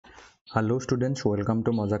Hello students, welcome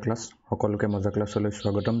to Moja Class. সকলোকে Moja Class লৈ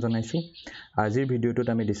স্বাগতম জনাইছো। আজিৰ ভিডিওটোত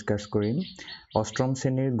আমি ডিসকাস কৰিম অষ্টম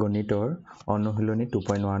শ্ৰেণীৰ গণিতৰ অনুশীলনী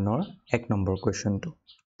 2.1 ৰ 1 নম্বৰ কোৱেশ্চনটো।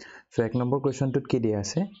 সো 1 নম্বৰ কোৱেশ্চনটোত কি দিয়া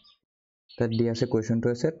আছে? তাত দিয়া আছে কোৱেশ্চনটো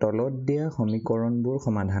আছে তলত দিয়া সমীকৰণবোৰ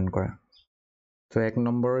সমাধান কৰা। সো 1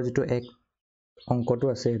 নম্বৰৰ যেটো এক অংকটো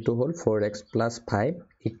আছে হেতু হল 4x + 5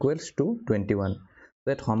 = 21।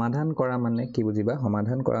 তাত সমাধান কৰা মানে কি বুজিবা?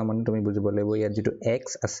 সমাধান কৰা মানে তুমি বুজিব লাগিব ইয়াত যেটো x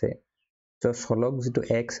আছে তো চলক যেটো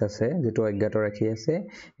x আছে যেটো অজ্ঞাত ৰাখি আছে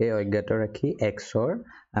এই অজ্ঞাত ৰাখি x ৰ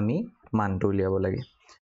আমি মানটো উলিয়াব লাগে।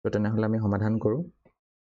 তো তেনেহলে আমি সমাধান কৰো।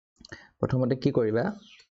 প্ৰথমতে কি কৰিবা?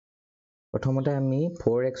 প্ৰথমতে আমি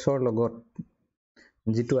 4x ৰ লগত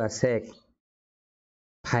যেটো আছে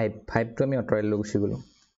 5 টো আমি অতৰাই লৈ গুছি গলো।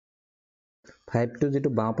 5 টো যেটো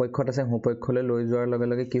বাও পক্ষত আছে হো পক্ষলৈ লৈ যোৱাৰ লগে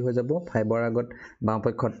লগে কি হৈ যাব? 5 ৰ আগত বাও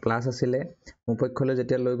পক্ষত প্লাস আছিলে হো পক্ষলৈ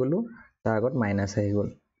যেতিয়া লৈ গলো তাৰ আগত মাইনাস আহি গল।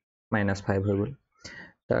 -5 হৈ গল।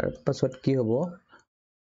 তাৰ পাছত কি হ'ব?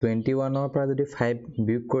 21 ৰ পৰা যদি 5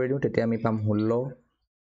 বিয়োগ কৰি দিও তেতিয়া আমি পাম 16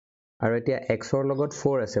 আৰু এতিয়া x ৰ লগত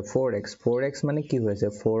 4 আছে 4x মানে কি হৈ আছে?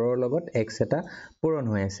 4 ৰ লগত x এটা পূৰণ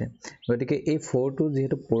হৈ আছে। গতিকে এই 4 টো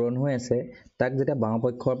যেহেতু পূৰণ হৈ আছে তাক যেতিয়া বাও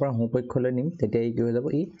পক্ষৰ পৰা হো পক্ষলৈ নিম তেতিয়া ই কি হৈ যাব?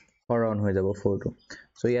 ই হৰণ হৈ যাব 4 টো।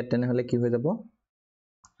 সো ইয়াত তেনেহলে কি হৈ যাব?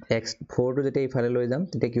 x 4 টো যেতিয়া ইফালে লৈ যাম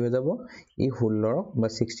তেতিয়া কি হৈ যাব? ই 16 বা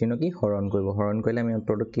 16 কি হৰণ কৰিব। হৰণ কৰিলে আমি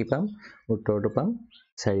উত্তৰটো কি পাম? উত্তৰটো পাম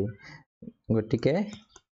 4। গতিকে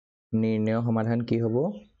নিৰ্ণয় সমাধান কি হ'ব?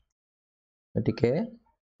 গতিকে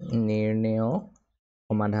নিৰ্ণয়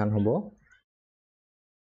সমাধান হ'ব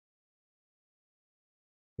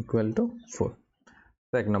 = 4।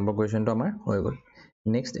 তো 1 নম্বৰ কোৱেশ্চনটো আমাৰ হৈ গল।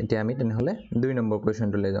 নেক্সট এতিয়া আমি তেনেহলে 2 নম্বৰ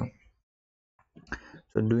কোৱেশ্চনটো লৈ যাওঁ।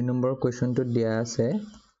 সো 2 নম্বৰ কোৱেশ্চনটো দিয়া আছে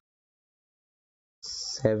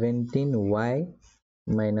 17y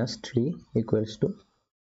 - 3 =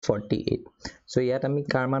 48। সো ইয়াত আমি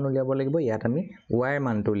কাৰ মান উলিয়াব লাগিব? ইয়াত আমি y ৰ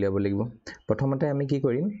মানটো উলিয়াব লাগিব। প্ৰথমতে আমি কি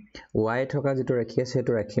কৰিম? y থকা যেটো ৰাখি আছে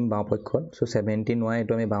হেতু ৰাখিম বাও পক্ষত। সো 17y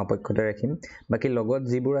এটো আমি বাও পক্ষতে ৰাখিম। বাকি লগত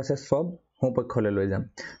যিবোৰ আছে সব হো পক্ষলৈ লৈ যাম।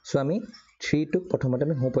 সো আমি 3 টোক প্ৰথমতে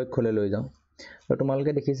আমি হো পক্ষলৈ লৈ যাওঁ। আৰু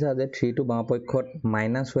তোমালোকে দেখিছা যে 3 টো বাও পক্ষত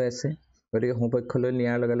মাইনাস হৈ আছে। গতিকে হো পক্ষলৈ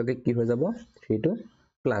নিয়াৰ লগে লগে কি হৈ যাব? 3 টো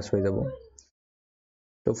প্লাস হৈ যাব।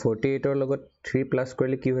 তো 48 ৰ লগত 3 প্লাস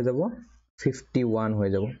কৰিলে কি হৈ যাব? 51 হৈ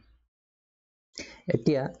যাব।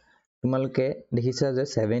 এতিয়া তোমালোকে দেখিছা যে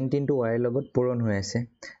 17 টো y ৰ লগত পূৰণ হৈ আছে।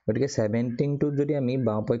 গতিকে 17 টো যদি আমি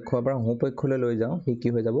বাও পক্ষৰ পৰা হো পক্ষলৈ লৈ যাওঁ ই কি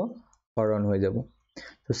হৈ যাব? হৰণ হৈ যাব।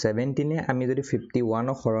 তো 17 এ আমি যদি 51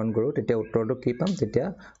 ক হৰণ কৰো তেতিয়া উত্তৰটো কি পাম? তেতিয়া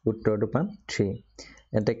উত্তৰটো পাম 3।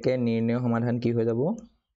 এতেকে নিৰ্ণয় সমাধান কি হৈ যাব?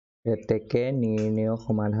 এতেকে নিৰ্ণয়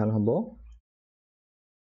সমাধান হ'ব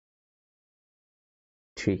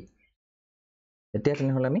 3। এতিয়া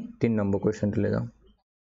তেনেহলে আমি 3 নম্বৰ কোৱেশ্চনটো লৈ যাওঁ।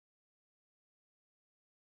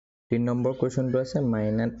 3 নম্বৰ কোৱেশ্চনটো আছে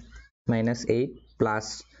 -8 +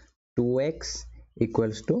 2x =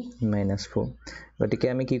 -4। গতিকে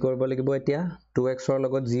আমি কি কৰিব লাগিব এতিয়া? 2x ৰ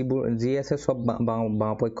লগত যি আছে সব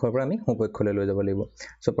বাও পক্ষৰ পৰা আমি হো পক্ষলৈ লৈ যাব লাগিব।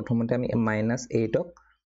 সো প্ৰথমতে আমি -8 ক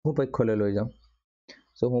হো পক্ষলৈ লৈ যাওঁ।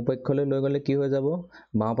 সো হো পক্ষলৈ লৈ গলে কি হৈ যাব?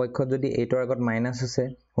 বাও পক্ষত যদি 8 ৰ আগত মাইনাস আছে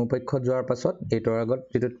হো পক্ষত যোৱাৰ পাছত 8 ৰ আগত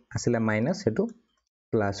যেটো আছিল মাইনাস হেতু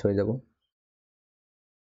প্লাস হৈ যাব।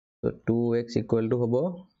 তো 2x = হ'ব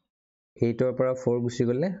 8 ৰ পৰা 4 গুছি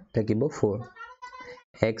গলে থাকিব 4।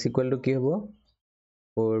 x = কি হ'ব?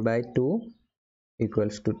 4/2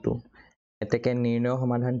 = 2। এতেকে নিৰ্ণয়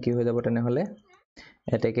সমাধান কি হৈ যাব তেনেহলে?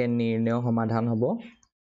 এতেকে নিৰ্ণয় সমাধান হ'ব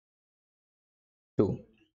 2।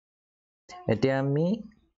 এতিয়া আমি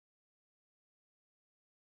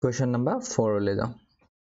কোৱেশ্চন নম্বৰ 4 লৈ যাওঁ।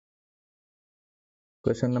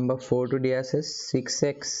 কোৱেশ্চন নম্বৰ 4 টো দিয়া আছে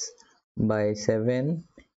 6x / 7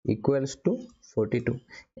 = 42।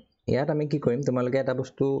 ইয়াত আমি কি কৰিম? তোমালোকে এটা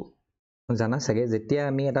বস্তু জানা চাগে যেতিয়া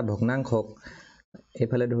আমি এটা ভগ্নাংশক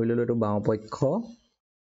এফালে ধৰি ললো এটো বাও পক্ষ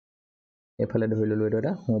এফালে ধৰি ললো এটো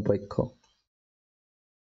এটা হো পক্ষ।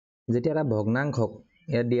 যেতিয়া এটা ভগ্নাংশক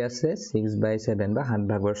ইয়াত দিয়া আছে 6/7 বা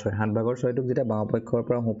 7/6 7/6 টোক যেতিয়া বাও পক্ষৰ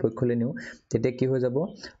পৰা হো পক্ষলৈ নিও তেতিয়া কি হৈ যাব?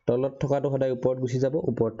 তলত থকাটো সদায় ওপৰত গুছি যাব,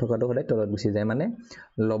 ওপৰত থকাটো সদায় তলত গুছি যায়। মানে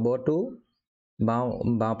লবটো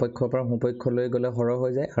বাও পক্ষৰ পৰা হো পক্ষলৈ গলে হৰ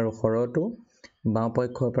হৈ যায় আৰু হৰটো বাও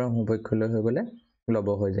পক্ষৰ পৰা হো পক্ষলৈ হৈ গলে লব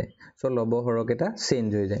হৈ যায়। সো লব হৰক এটা চেঞ্জ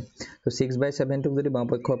হৈ যায়। তো 6/7 টোক যদি বাও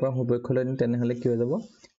পক্ষৰ পৰা হো পক্ষলৈ নিও তেনেহলে কি হৈ যাব?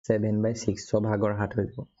 7/6 ছভাগৰ 7 হৈ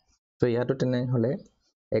যাব। তো ইয়াতো তেনেহলে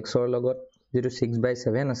x ৰ লগত যেটো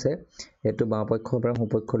 6/7 আছে এটো বাও পক্ষৰ পৰা হো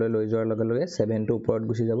পক্ষলৈ লৈ যোৱাৰ লগে লগে 7 টো ওপৰত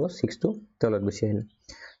গুছি যাব 6 টো তলত গুছি আহিল।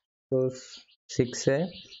 তো 6 এ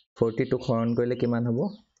 42 হৰণ কৰিলে কিমান হ'ব?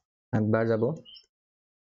 8 বাৰ যাব।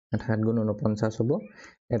 8 × 7 = 49 হ'ব।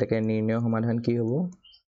 এটাকে নির্ণয় সমাধান কি হবো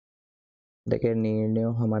এটাকে নির্ণয়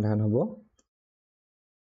সমাধান হবো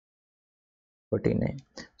 49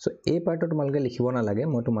 সো এই পাৰ্টটো তোমালোকে লিখিব না লাগে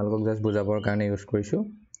মই তোমালোকক জাস্ট বুজাবৰ কাৰণে ইউজ কৰিছো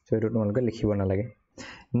সো এটো তোমালোকে লিখিব না লাগে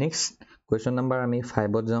নেক্সট কোৱেশ্চন নাম্বাৰ আমি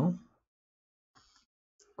 5 ত যাও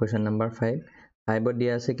কোৱেশ্চন নাম্বাৰ 5 5 ত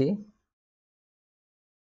দিয়া আছে কি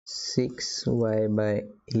 6y by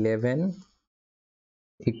 11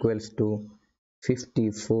 equals to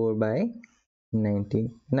 54 by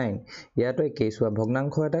 99 ইয়াতো কেস হোৱা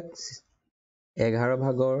ভগ্নাংশ এটা 11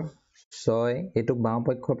 ভাগৰ 6 এটুক বাও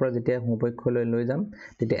পক্ষৰ পৰা যেতিয়া হো পক্ষলৈ লৈ যাম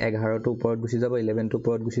তেতিয়া 11 টো ওপৰত গুছি যাব 11 টো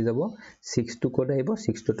ওপৰত গুছি যাব 6 টো কোড আহিব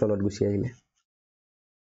 6 টো তলত গুছি আহিলে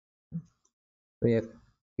তো ইয়াত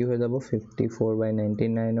কি হৈ যাব 54 by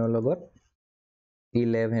 99 ৰ লগত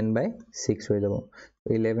 11 by 6 হৈ যাব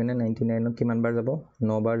 11 এ 99 ক কিমান বাৰ যাব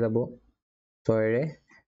 9 বাৰ যাব 6 ৰে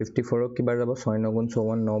 54 ক কিবাৰ যাব 6 9 গুণ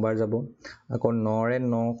 54 9 বাৰ যাব আকৌ 9 ৰে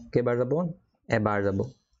 9 কেবাৰ যাব এবাৰ যাব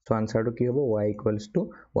সো আনসাৰটো কি হ'ব y equals to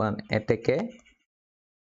 1 এতেকে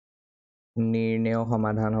নির্ণয়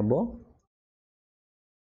সমাধান হ'ব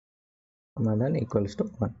সমাধান equals to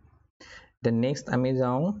 1 then next আমি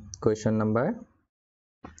যাও question number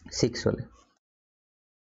 6 হলে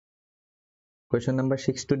question number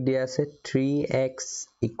 6 to দিয়া আছে 3x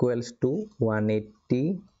equals to 180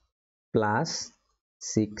 plus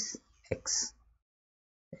 6x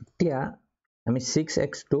এতিয়া আমি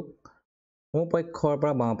 6x to হো পক্ষৰ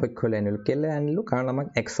পৰা বাও পক্ষলৈ আনিলো কেলে আনিলো কাৰণ আমাক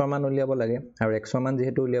x ৰ মান উলিয়াব লাগে আৰু x ৰ মান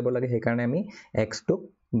যেহেতু উলিয়াব লাগে সেই কাৰণে আমি x টো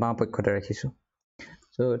বাও পক্ষতে ৰাখিছো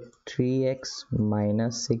so 3x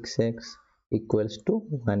minus 6x equals to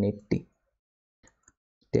 180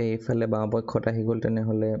 তে ইফালে বাও পক্ষত আহি গল তেনে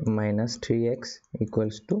হলে minus 3x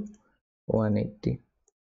equals to 180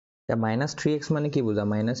 তা minus 3x মানে কি বুজা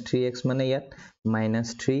minus 3x মানে ইয়াত minus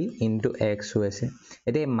 3 into x হৈছে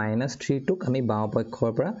এতে minus 3 টোক আমি বাও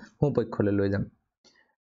পক্ষৰ পৰা হো পক্ষলৈ লৈ যাম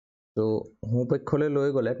তো হো পক্ষলৈ লৈ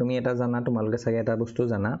গলে তুমি এটা জানা তোমালকে সাগে এটা বস্তু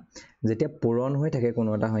জানা যেতিয়া পূৰণ হৈ থাকে কোনো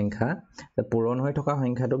এটা সংখ্যা পূৰণ হৈ থকা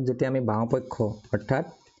সংখ্যাটোক যেতিয়া আমি বাও পক্ষ অৰ্থাৎ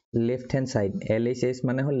লেফট হ্যান্ড সাইড LHS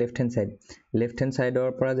মানে হল লেফট হ্যান্ড সাইডৰ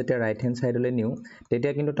পৰা যেতিয়া ৰাইট হ্যান্ড সাইডলৈ নিউ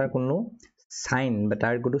তেতিয়া কিন্তু তাৰ কোনো সাইন বা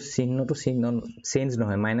তাৰ কোনো চিহ্নটো চেঞ্জ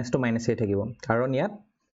নহয় মাইনাস টু মাইনাসে থাকিব কাৰণ ইয়াত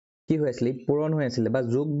কি হৈছিল পূৰণ হৈ আছিল বা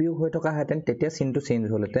যোগ বিয়োগ হৈ থকা হেতেন তেতিয়া চিহ্নটো চেঞ্জ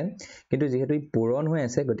হলতেন কিন্তু যেহেতু ই পূৰণ হৈ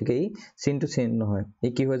আছে গতিকে ই চিহ্নটো চেঞ্জ নহয় ই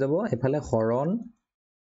কি হৈ যাব এফালে হৰণ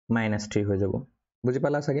 -3 হৈ যাব বুজি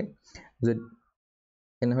পালা সাগে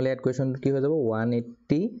এনেহলে ইয়াত কোৱেশ্চনটো কি হৈ যাব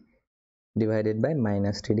 180 divided by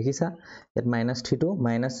 -3 দেখিছা ইয়াত -3 টো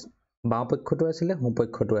মাইনাস বাও পক্ষটো আছিল হো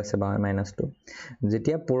পক্ষটো আছে -2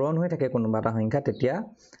 যেতিয়া পূৰণ হৈ থাকে কোনোবা এটা সংখ্যা তেতিয়া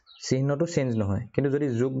চিহ্নটো চেঞ্জ নহয় কিন্তু যদি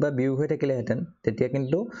যোগ বা বিয়োগ হৈ থাকিলে হেতেন তেতিয়া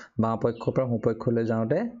কিন্তু বাও পক্ষৰ পৰা হো পক্ষলৈ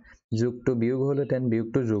যাওতে যোগটো বিয়োগ হলহেতেন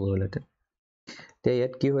বিয়োগটো যোগ হলহেতেন তে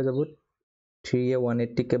ইয়াত কি হৈ যাব 3 এ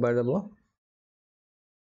 180 কে বাৰ যাব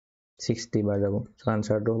 60 বাৰ যাব সো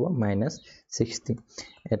আনসাৰটো হ'ব -60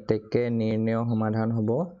 এতেকে নিৰ্ণয় সমাধান হ'ব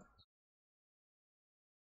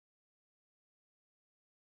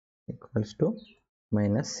equals to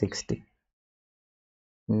 -60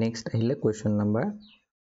 next আহিলে question number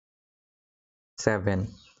 7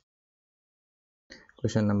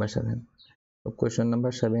 question number 7 so question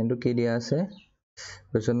number 7 to কি দিয়া আছে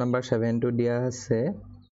question number 7 to দিয়া আছে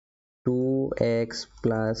 2x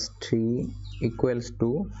plus 3 equals to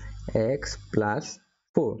x plus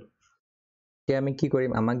 4 তে আমি কি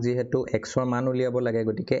কৰিম আমাক যেহেতু x ৰ মান উলিয়াব লাগে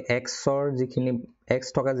গতিকে x ৰ যিখিনি x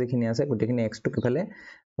টকা যিখিনি আছে গতিখিনি x টো কিফালে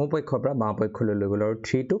হো পক্ষৰ পৰা বাও পক্ষলৈ লৈ গল আৰু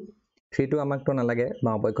 3 টো আমাক তো নালাগে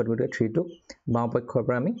বাও পক্ষত গতিকে 3 টো বাও পক্ষৰ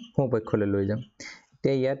পৰা আমি হো পক্ষলৈ লৈ যাম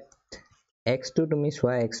তে ইয়াত x টো তুমি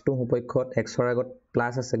সোৱা x টো হো পক্ষত x ৰ আগত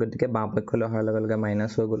প্লাস আছে গতিকে বাও পক্ষলৈ অহাৰ লগে লগে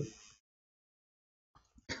মাইনাস হৈ গল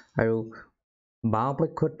আৰু বাও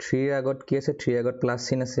পক্ষত 3 ৰ আগত কি আছে 3 আগত প্লাস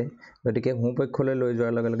চিন আছে গতিকে হো পক্ষলৈ লৈ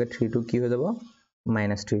যোৱাৰ লগে লগে 3 টো কি হৈ যাব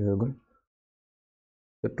 -3 হৈ গল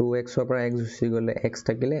তো 2x ৰ পৰা x গুচি গলে x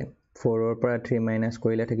থাকিলে 4 ৰ পৰা 3 মাইনাস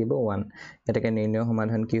কৰিলে থাকিব 1 এটাকে নিৰ্ণয়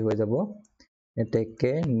সমাধান কি হৈ যাব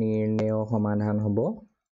এটাকে নিৰ্ণয় সমাধান হ'ব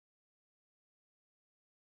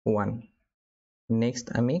 1 next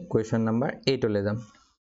আমি question number 8 লৈ যাম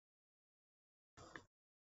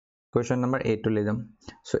question number 8 লৈ যাম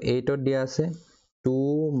so 8 ত দিয়া আছে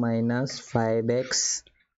 2 minus 5x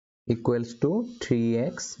equals to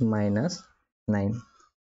 3x minus 9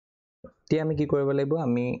 তে আমি কি কৰিব লাগিব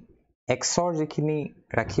আমি x ৰ যিখিনি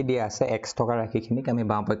ৰাখি দিয়া আছে x টকা ৰাখিখিনিক আমি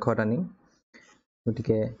বাও পক্ষত আনিম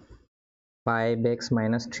গতিকে 5x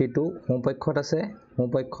minus 3 টো হো পক্ষত আছে হো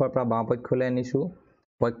পক্ষৰ পৰা বাও পক্ষলৈ আনিছো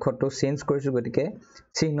পক্ষটো চেঞ্জ কৰিছো গতিকে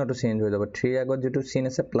চিহ্নটো চেঞ্জ হৈ যাব 3 আগত যেটো চিন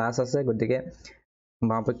আছে প্লাস আছে গতিকে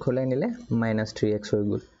বাওঁপক্ষলৈ নিলে -3x হৈ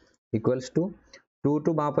গ'ল ইকুৱেলছ টু 2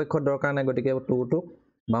 টো বাওঁপক্ষত দৰকাৰ নাই গতিকে 2 টো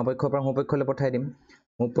বাওঁপক্ষৰ পৰা সোঁপক্ষলৈ পঠাই দিম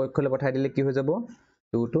সোঁপক্ষলৈ পঠাই দিলে কি হৈ যাব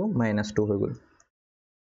 2 টো -2 হৈ গ'ল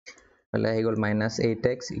হলে আহি গ'ল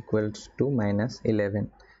 -8x ইকুৱেলছ টু -11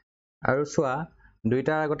 আৰু চোৱা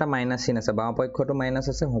দুইটাৰ আগতে মাইনাস চিন আছে বাওঁপক্ষটো মাইনাস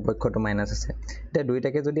আছে সোঁপক্ষটো মাইনাস আছে এতিয়া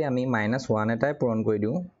দুইটাকে যদি আমি -1 এটাই পূৰণ কৰি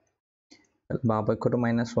দিওঁ বাওঁপক্ষটো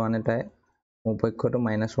 -1 এটাই সোঁপক্ষটো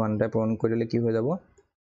 -1 এটাই পূৰণ কৰি দিলে কি হৈ যাব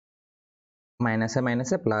মাইনাসে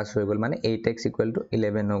মাইনাসে প্লাস হৈ গ'ল মানে 8x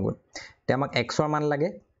 11 হৈ গ'ল এতিয়া আমাক x ৰ মান লাগে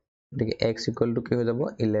গতিকে x কি হৈ যাব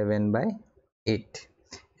 11/8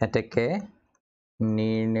 এতেকে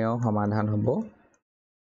নিৰ্ণয়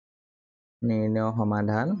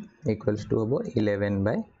সমাধান ইকুৱেলছ টু হ'ব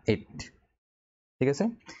 11/8 ঠিক আছে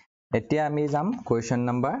এতিয়া আমি যাম কোৱেশ্চন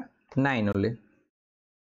নাম্বাৰ 9 লৈ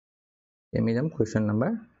আমি যাম কোৱেশ্চন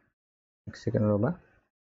নাম্বাৰ এক সেকেন্ড ৰবা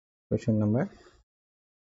কোৱেশ্চন নাম্বাৰ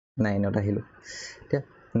 9 ত আহিলো এতিয়া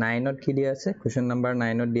 9 ত কি দিয়া আছে কোৱেশ্চন নাম্বাৰ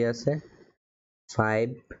 9 ত দিয়া আছে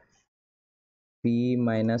 5p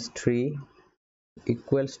 - 3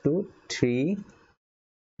 equals to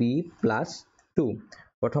 3p plus 2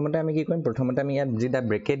 প্ৰথমতে আমি কি কৰিম প্ৰথমতে আমি ইয়াত যেটা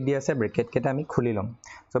ব্ৰেকেট দি আছে ব্ৰেকেট কেটা আমি খুলি লম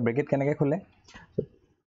সো ব্ৰেকেট কেনেকৈ খোলে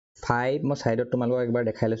 5 মই সাইডত তোমালোকক একবাৰ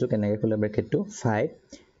দেখাই লৈছো কেনেকৈ খোলে ব্ৰেকেটটো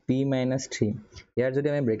 5p - 3 ইয়াৰ যদি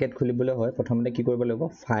আমি ব্ৰেকেট খুলিবলৈ হয় প্ৰথমতে কি কৰিব লাগিব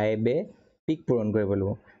 5 এ পিক পূৰণ কৰিব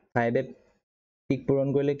লাগিব 5 এ পিক পূৰণ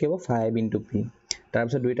কৰিলে কি হ'ব 5 * p তাৰ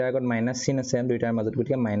পিছত দুইটাৰ আগত মাইনাস চিন আছে দুইটাৰ মাজত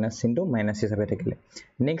গতিকে মাইনাস চিনটো মাইনাস হিচাপে থাকিলে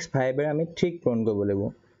নেক্সট 5 এৰ আমি 3 পূৰণ কৰিব লাগিব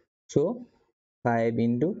সো 5 *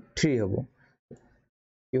 3 হ'ব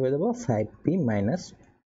কি হৈ যাব 5p -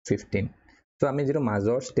 15 সো আমি যেটো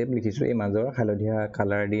মাজৰ স্টেপ লিখিছো এই মাজৰ হালধীয়া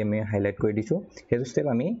কালাৰ দি আমি হাইলাইট কৰি দিছো হেতু স্টেপ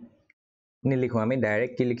আমি নিলিখো আমি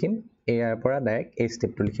ডাইৰেক্ট কি লিখিম ইয়াৰ পৰা ডাইৰেক্ট এই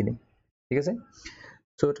স্টেপটো লিখি দিম ঠিক আছে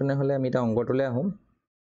সো তেনে হলে আমি এটা অংকটোলৈ আহোম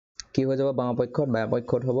কি হৈ যাব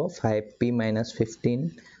বাওঁপক্ষত হ'ব 5p - 15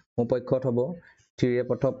 সোঁপক্ষত হ'ব 3 এ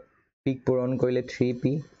প্ৰথম পিক পূৰণ কৰিলে 3p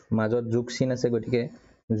মাজত যোগ চিন আছে গতিকে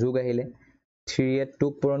যোগ আহিলে 3 এ 2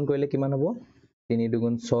 পূৰণ কৰিলে কিমান হ'ব 3 * 2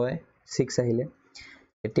 = 6 6 আহিলে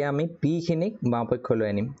এতিয়া আমি p খিনিক বাওঁপক্ষলৈ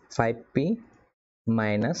আনিম 5p -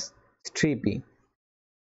 3p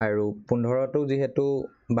আৰু 15 টো যেহেতু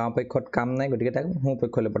বাওঁপক্ষত কাম নাই গতিকে তাক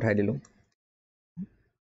সোঁপক্ষলৈ পঠাই দিলো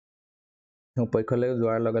সোঁপক্ষলৈ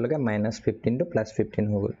যোৱাৰ লগে লগে -15 টো +15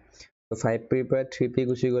 হৈ গ'ল তো 5p ৰ পৰা 3p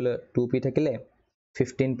গুচি গ'লে 2p থাকিলে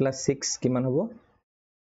 15 + 6 কিমান হ'ব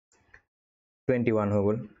 21 হৈ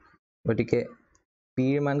গ'ল গতিকে p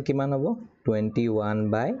ৰ মান কিমান হ'ব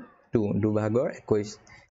 21/2 দুভাগৰ 21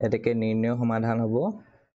 এতেকে নিৰ্ণয় সমাধান হ'ব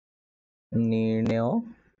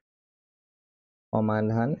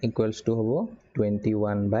ইকুৱেলছ টু হ'ব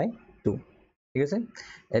 21/2 ঠিক আছে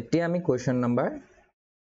এতিয়া আমি কোৱেশ্চন নাম্বাৰ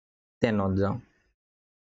 10 ত যাওঁ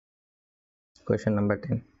কোৱেশ্চন নাম্বাৰ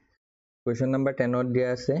 10 কোৱেশ্চন নাম্বাৰ 10 ত দিয়া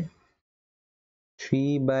আছে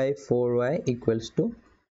 3/4y =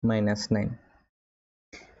 -9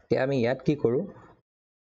 এতিয়া আমি ইয়াত কি কৰো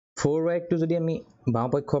 4y টো যদি আমি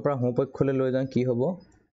বাওঁপক্ষৰ পৰা সোঁপক্ষলৈ লৈ যাওঁ কি হ'ব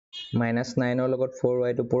 -9 ৰ লগত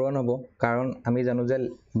 4y টো পূৰণ হ'ব কাৰণ আমি জানো যে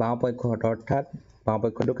বাওঁপক্ষত অৰ্থাৎ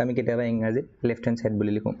বাওঁপক্ষটোক আমি কেতিয়াবা ইংৰাজীত লেফট হ্যান্ড সাইড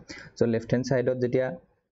বুলি লিখো সো লেফট হ্যান্ড সাইডত যেতিয়া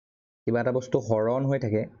কিবা এটা বস্তু হৰণ হৈ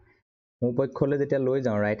থাকে সোঁপক্ষলৈ যেতিয়া লৈ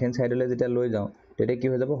যাওঁ ৰাইট হ্যান্ড সাইডলৈ যেতিয়া লৈ যাওঁ তেতিয়া কি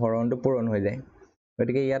হৈ যাব হৰণটো পূৰণ হৈ যায়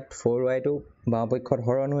গতিকে ইয়াত 4y টো বাওঁপক্ষত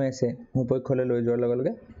হৰণ হৈ আছে সোঁপক্ষলৈ লৈ যোৱাৰ লগে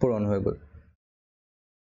লগে পূৰণ হৈ গ'ল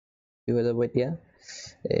কি হৈ যাব এতিয়া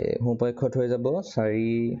সোঁপক্ষত হৈ যাব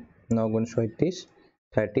 4 9 * 36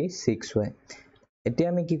 36y এতিয়া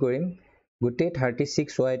আমি কি কৰিম গোটেই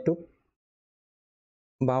 36y টোক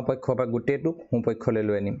বাওঁপক্ষৰ পৰা গোটেইটোক সোঁপক্ষলৈ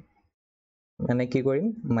লৈ আনিম মানে কি কৰিম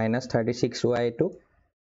 -36y টোক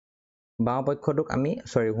বাওঁপক্ষটোক আমি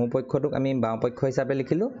সোঁপক্ষটোক আমি বাওঁপক্ষ হিচাপে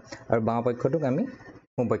লিখিলো আৰু বাওঁপক্ষটোক আমি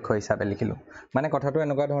সোঁপক্ষ হিচাপে লিখিলো মানে কথাটো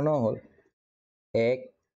এনেকুৱা ধৰণৰ হ'ল 1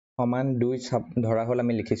 = 2 ধৰা হ'ল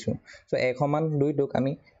আমি লিখিছো সো 1 = 2 টোক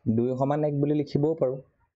আমি 2 = 1 বুলি লিখিবও পাৰো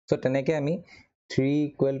সো তেনেকৈ আমি 3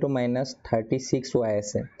 = -36y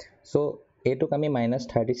আছে সো এটোক আমি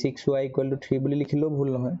 -36y = 3 বুলি লিখিলেও ভুল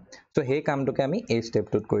নহয় সো সেই কামটোকে আমি এই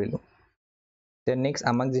স্টেপটোত কৰিলো তে নেক্সট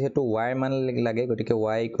আমাক যেহেতু y ৰ মান লাগে গতিকে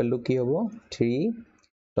y = কি হ'ব 3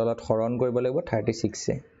 তলত হৰণ কৰিব লাগিব 36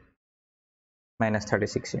 এ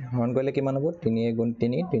 -36 এ হৰণ কৰিলে কিমান হ'ব 3 *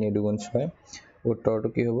 3 3 * 2 = 6 উত্তৰটো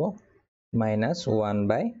কি হ'ব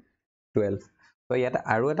 -1/12 তো ইয়াত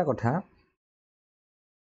আৰু এটা কথা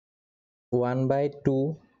 1/2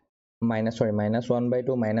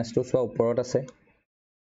 -1/2 -2 চোৱা ওপৰত আছে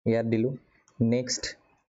ইয়াত দিলো নেক্সট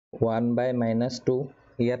 1/-2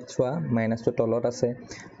 ইয়াত চোৱা -2 তলত আছে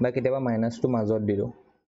বা কেতিয়াবা -2 মাজত দিলো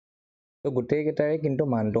তো গোটেই কেইটাৰে কিন্তু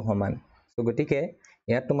মানটো সমান সো গতিকে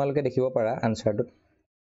ইয়াত তোমালোকে দেখিব পাৰা আনসাৰটো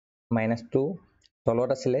 -2 তলত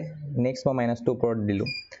আছিলে নেক্সট মই -2 ওপৰত দিলো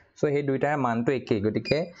সো সেই দুইটাৰ মানটো একেই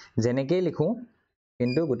গতিকে যেনেকৈ লিখো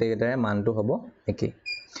কিন্তু গোটেই কেইটাৰে মানটো হ'ব একেই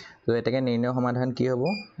তো এটাকে নিৰ্ণয় সমাধান কি হ'ব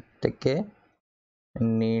এটাকে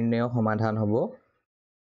নিৰ্ণয় সমাধান হ'ব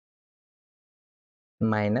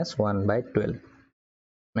 -1/12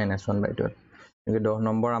 -1/12 গতিকে 10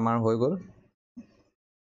 নম্বৰ আমাৰ হৈ গ'ল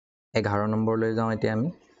 11 নম্বৰ লৈ যাওঁ এতিয়া আমি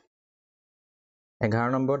 11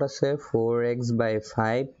 নম্বৰত আছে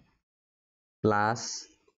 4x/5 plus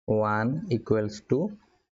 1 equals to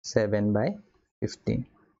 7/15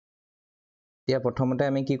 এতিয়া প্ৰথমতে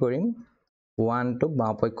আমি কি কৰিম 1 টো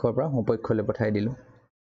বাও পক্ষৰ পৰা সোঁ পক্ষলৈ পঠাই দিলো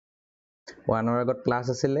 1 ৰ আগত প্লাস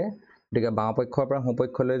আছিলে গতিকে বাও পক্ষৰ পৰা সোঁ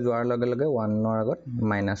পক্ষলৈ যোৱাৰ লগে লগে 1 ৰ আগত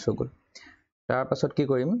মাইনাস হৈ গ'ল তাৰ পাছত কি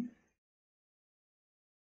কৰিম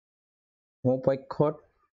সোঁ পক্ষত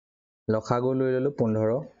লসাগু লৈ ললো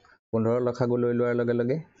 15 15 লসাগু লৈ লোৱাৰ লগে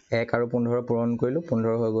লগে 1 আৰু 15 পূৰণ কৰিলো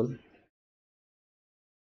 15 হৈ গ'ল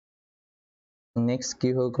নেক্সট কি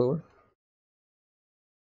হৈ গ'ল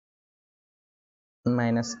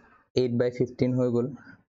 -8/15 হৈ গ'ল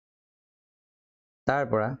তাৰ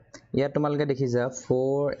পৰা ইয়াত তোমালোকে দেখিছা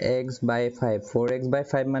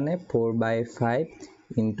 4x/5 মানে 4/5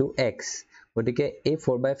 into x গতিকে এই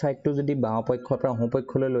 4/5 টো যদি বাও পক্ষৰ পৰা সোঁ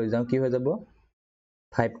পক্ষলৈ লৈ যাওঁ কি হৈ যাব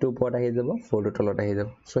 5 টো ওপৰত আহি যাব 4 টো তলত আহি যাব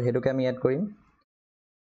সো হেতুকে আমি ইয়াত কৰিম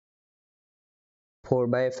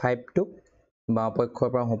 4/5 টো বাও পক্ষৰ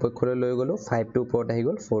পৰা সোঁ পক্ষলৈ লৈ গলো 5 টো ওপৰত আহি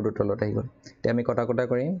গ'ল 4 টো তলত আহি গ'ল এতিয়া আমি কটা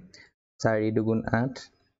কৰিম 4 × 2 = 8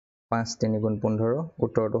 5 × 3 = 15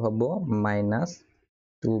 উত্তৰটো হ'ব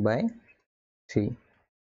 -2/3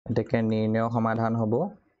 এটাকে নিৰ্ণয় সমাধান হ'ব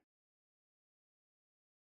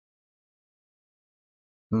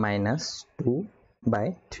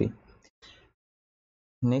 -2/3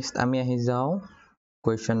 নেক্সট আমি আহি যাওঁ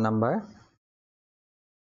কোৱেশ্চন নাম্বাৰ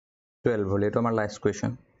 12 হল এটো আমাৰ last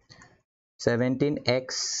question 17x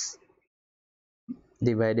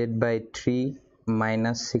divided by 3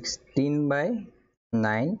 minus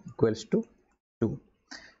 16/9 equals to 2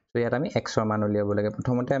 so ইয়াত আমি x ৰ মান উলিয়াব লাগে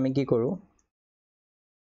প্ৰথমতে আমি কি কৰো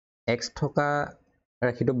x থকা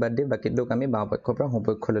ৰাখিটো বাদ দি বাকিটোক আমি বাও পক্ষৰ পৰা সোঁ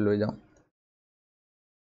পক্ষলৈ লৈ যাওঁ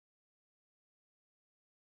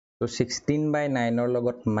তো 16/9 ৰ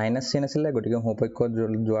লগত মাইনাস চিন আছিলে গতিকে সোঁ পক্ষত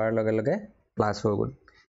যোৱাৰ লগে লগে প্লাস হৈ গ'ল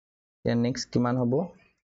এতিয়া নেক্সট কিমান হ'ব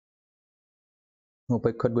সোঁ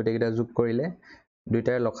পক্ষত গোটেই কেইটা যোগ কৰিলে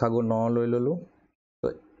দুইটাৰ লসাগু 9 লৈ ললো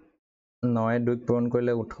 9 য়ে 2 পূৰণ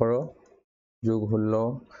কৰিলে 18 যোগ 16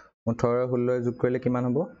 18 16 যোগ কৰিলে কিমান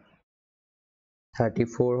হ'ব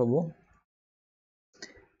 34 হ'ব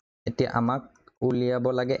এতিয়া আমাক উলিয়াব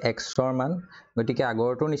লাগে x ৰ মান গতিকে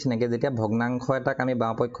আগৰটো নিচিনাকে যেতিয়া ভগ্নাংশ এটাক আমি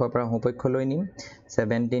বাও পক্ষৰ পৰা সোঁ পক্ষলৈ নিম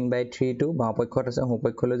 17/3 টো বাও পক্ষত আছে সোঁ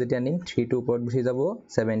পক্ষলৈ যেতিয়া নিম 3 টো ওপৰত গুচি যাব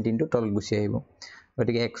 17 টো তলত গুচি আহিব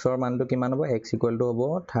গতিকে x ৰ মানটো কিমান হ'ব x = হ'ব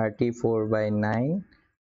 34/9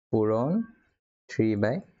 পূৰণ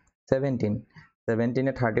 3/17 17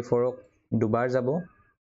 এ 34 ক দুবাৰ যাব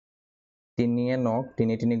 3 এ 9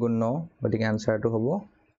 3 3 × 9 গতিকে আনসাৰটো হ'ব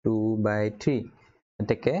 2/3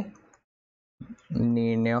 এটাকে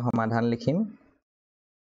নিৰ্ণয় সমাধান লিখিম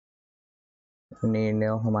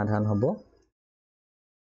নিৰ্ণয় সমাধান হ'ব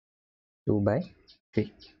 2/3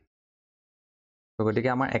 তো গতিকে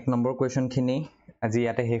আমাৰ 1 নম্বৰ কোৱেশ্চন খিনি আজি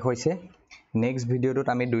ইয়াতে শেষ হৈছে নেক্সট ভিডিওটোত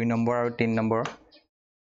আমি 2 নম্বৰ আৰু 3 নম্বৰ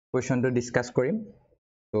কোৱেশ্চনটো ডিসকাস কৰিম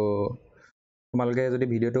তো তোমালোকে যদি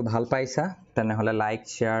ভিডিওটো ভাল পাইছা তেনেহলে লাইক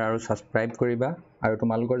শেয়াৰ আৰু সাবস্ক্ৰাইব কৰিবা আৰু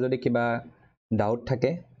তোমালোকৰ যদি কিবা ডাউট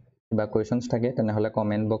থাকে কিবা কোৱেশ্চনছ থাকে তেনেহলে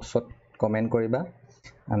কমেন্ট বক্সত কমেন্ট কৰিবা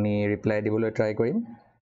আমি ৰিপ্লাই দিবলৈ ট্ৰাই কৰিম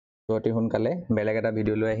তো অতি সোনকালে বেলেগ এটা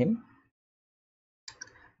ভিডিও লৈ আহিম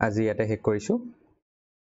আজি ইয়াতে শেষ কৰিছো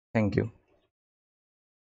থ্যাংক ইউ